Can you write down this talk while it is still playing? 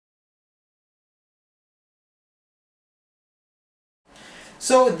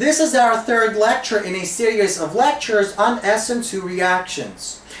So this is our third lecture in a series of lectures on Sn2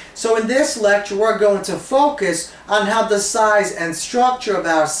 reactions. So in this lecture we're going to focus on how the size and structure of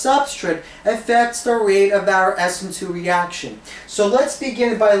our substrate affects the rate of our Sn2 reaction. So let's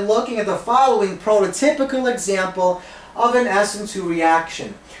begin by looking at the following prototypical example of an Sn2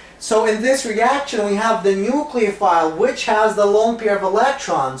 reaction. So in this reaction we have the nucleophile, which has the lone pair of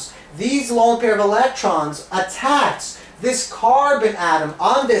electrons. These lone pair of electrons attacks this carbon atom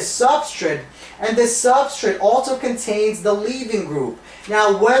on this substrate, and this substrate also contains the leaving group.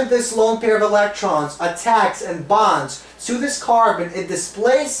 Now when this lone pair of electrons attacks and bonds to this carbon, it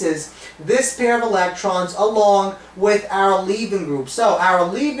displaces this pair of electrons along with our leaving group. So our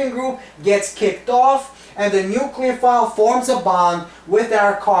leaving group gets kicked off and the nucleophile forms a bond with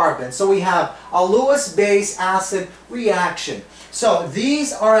our carbon. So we have a Lewis base acid reaction. So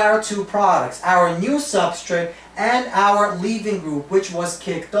these are our two products, our new substrate and our leaving group, which was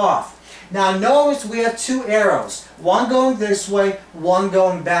kicked off. Now notice we have two arrows, one going this way, one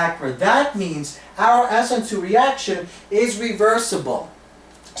going backward. That means our Sn2 reaction is reversible.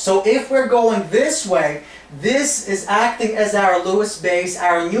 So if we're going this way, this is acting as our Lewis base,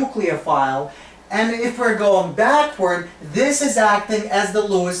 our nucleophile. And if we're going backward, this is acting as the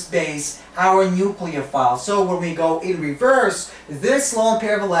Lewis base, our nucleophile. So when we go in reverse, this lone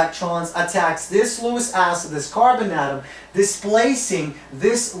pair of electrons attacks this Lewis acid, this carbon atom, displacing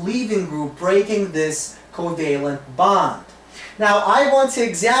this leaving group, breaking this covalent bond. Now I want to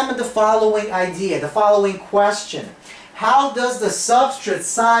examine the following idea, the following question. How does the substrate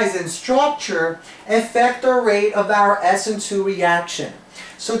size and structure affect the rate of our Sn2 reaction?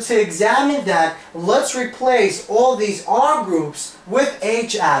 So to examine that, let's replace all these R groups with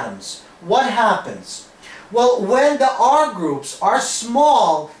H atoms. What happens? Well, when the R groups are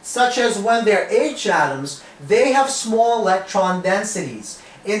small, such as when they're H atoms, they have small electron densities.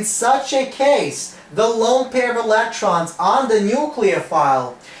 In such a case, the lone pair of electrons on the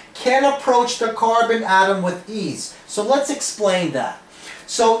nucleophile can approach the carbon atom with ease. So let's explain that.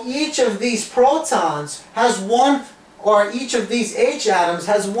 So each of these protons has each of these H atoms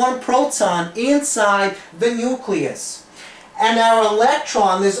has one proton inside the nucleus. And our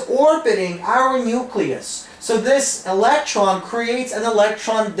electron is orbiting our nucleus. So this electron creates an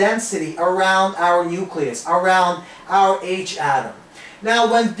electron density around our nucleus, around our H atom.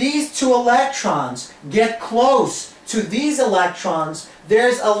 Now when these two electrons get close to these electrons,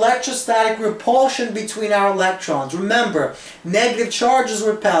 there's electrostatic repulsion between our electrons. Remember, negative charges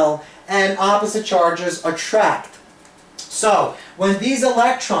repel and opposite charges attract. So, when these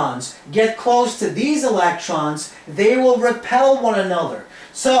electrons get close to these electrons, they will repel one another.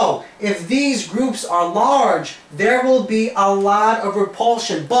 So, if these groups are large, there will be a lot of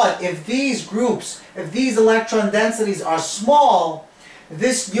repulsion. But if these electron densities are small,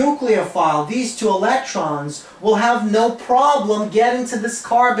 this nucleophile, these two electrons, will have no problem getting to this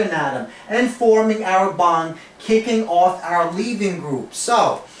carbon atom and forming our bond, kicking off our leaving group.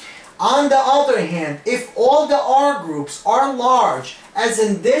 So, on the other hand, if all the R groups are large, as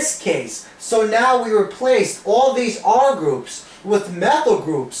in this case, so now we replaced all these R groups with methyl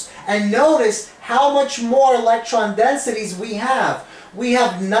groups, and notice how much more electron densities we have. We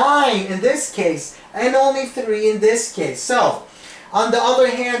have 9 in this case, and only 3 in this case. So, on the other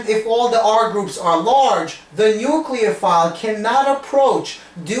hand, if all the R groups are large, the nucleophile cannot approach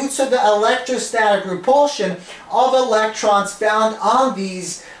due to the electrostatic repulsion of electrons found on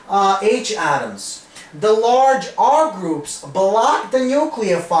these H atoms. The large R groups block the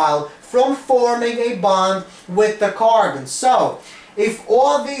nucleophile from forming a bond with the carbon. So, if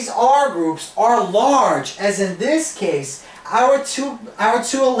all these R groups are large, as in this case, our two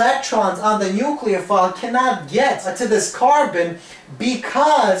electrons on the nucleophile cannot get to this carbon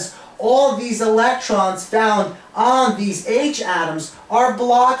because all these electrons found on these H atoms are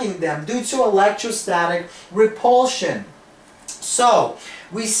blocking them due to electrostatic repulsion. So,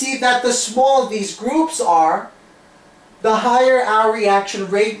 we see that the smaller these groups are, the higher our reaction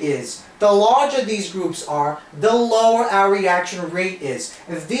rate is. The larger these groups are, the lower our reaction rate is.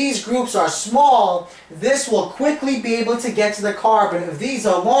 If these groups are small, this will quickly be able to get to the carbon. If these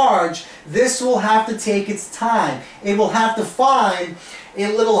are large, this will have to take its time. It will have to find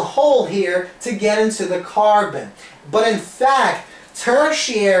a little hole here to get into the carbon. But in fact,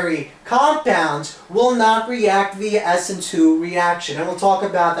 tertiary compounds will not react via Sn2 reaction, and we'll talk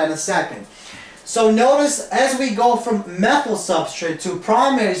about that in a second. So notice as we go from methyl substrate to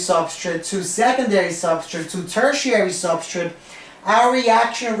primary substrate to secondary substrate to tertiary substrate, our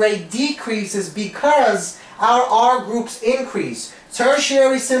reaction rate decreases because our R groups increase.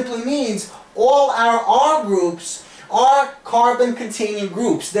 Tertiary simply means all our R groups are carbon-containing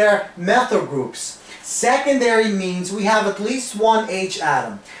groups. They're methyl groups. Secondary means we have at least one H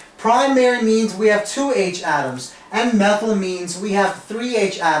atom. Primary means we have two H atoms. And methyl means we have three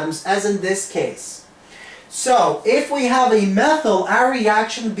H atoms, as in this case. So, if we have a methyl, our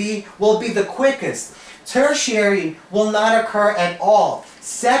reaction will be the quickest. Tertiary will not occur at all.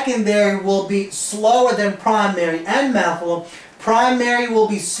 Secondary will be slower than primary and methyl. Primary will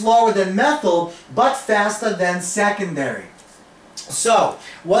be slower than methyl, but faster than secondary. So,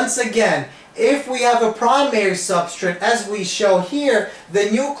 once again, if we have a primary substrate, as we show here, the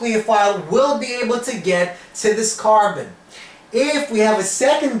nucleophile will be able to get to this carbon. If we have a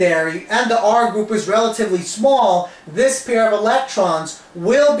secondary and the R group is relatively small, this pair of electrons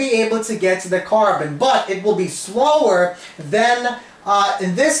will be able to get to the carbon, but it will be slower than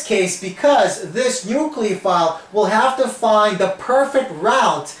in this case, because this nucleophile will have to find the perfect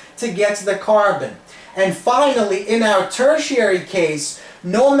route to get to the carbon. And finally, in our tertiary case,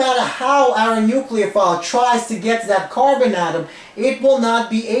 no matter how our nucleophile tries to get to that carbon atom, it will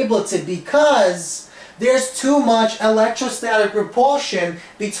not be able to, because there's too much electrostatic repulsion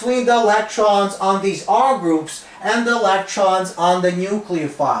between the electrons on these R groups and the electrons on the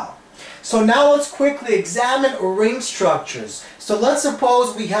nucleophile. So now let's quickly examine ring structures. So let's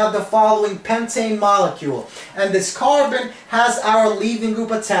suppose we have the following pentane molecule, and this carbon has our leaving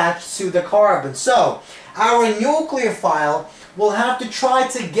group attached to the carbon. So our nucleophile will have to try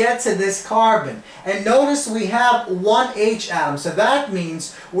to get to this carbon. And notice we have one H atom, so that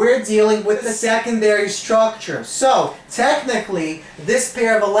means we're dealing with the secondary structure. So technically, this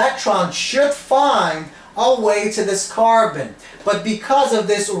pair of electrons should find a way to this carbon. But because of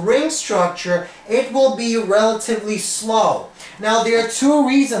this ring structure, it will be relatively slow. Now, there are two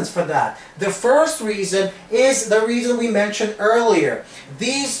reasons for that. The first reason is the reason we mentioned earlier.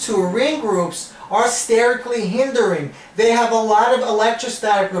 These two ring groups are sterically hindering. They have a lot of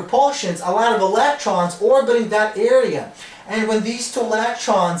electrostatic repulsions, a lot of electrons orbiting that area. And when these two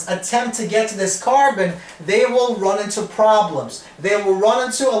electrons attempt to get to this carbon, they will run into problems. They will run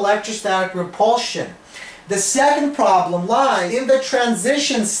into electrostatic repulsion. The second problem lies in the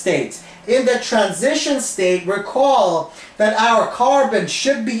transition state. In the transition state, recall that our carbon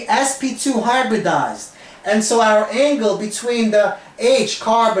should be sp2 hybridized. And so our angle between the H,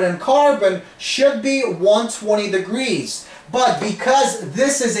 carbon, and carbon should be 120 degrees. But because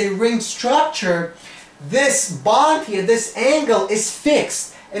this is a ring structure, this bond here, this angle is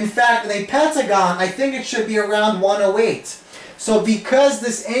fixed. In fact, in a pentagon, I think it should be around 108. So because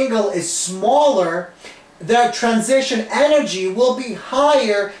this angle is smaller, the transition energy will be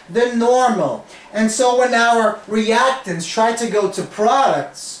higher than normal. And so when our reactants try to go to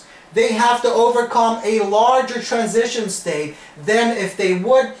products, they have to overcome a larger transition state than if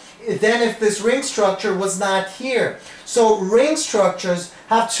this ring structure was not here. So ring structures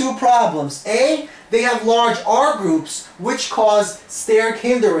have two problems. A, they have large R groups which cause steric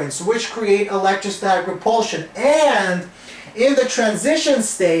hindrance, which create electrostatic repulsion. And in the transition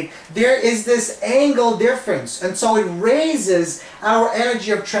state, there is this angle difference, and so it raises our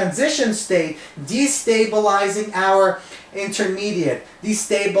energy of transition state, destabilizing our intermediate,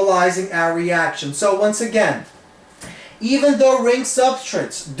 destabilizing our reaction. So once again, even though ring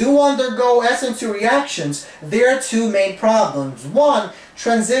substrates do undergo Sn2 reactions, there are two main problems. One,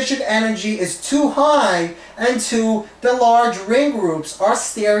 transition energy is too high, and two, the large ring groups are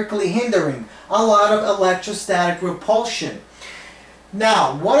sterically hindering. A lot of electrostatic repulsion.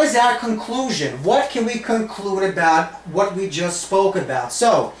 Now, what is our conclusion? What can we conclude about what we just spoke about?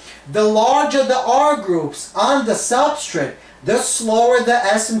 So, the larger the R groups on the substrate, the slower the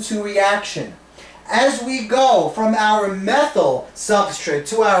Sn2 reaction. As we go from our methyl substrate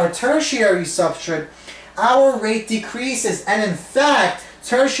to our tertiary substrate, our rate decreases, and in fact,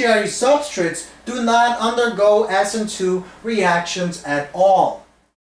 tertiary substrates do not undergo Sn2 reactions at all.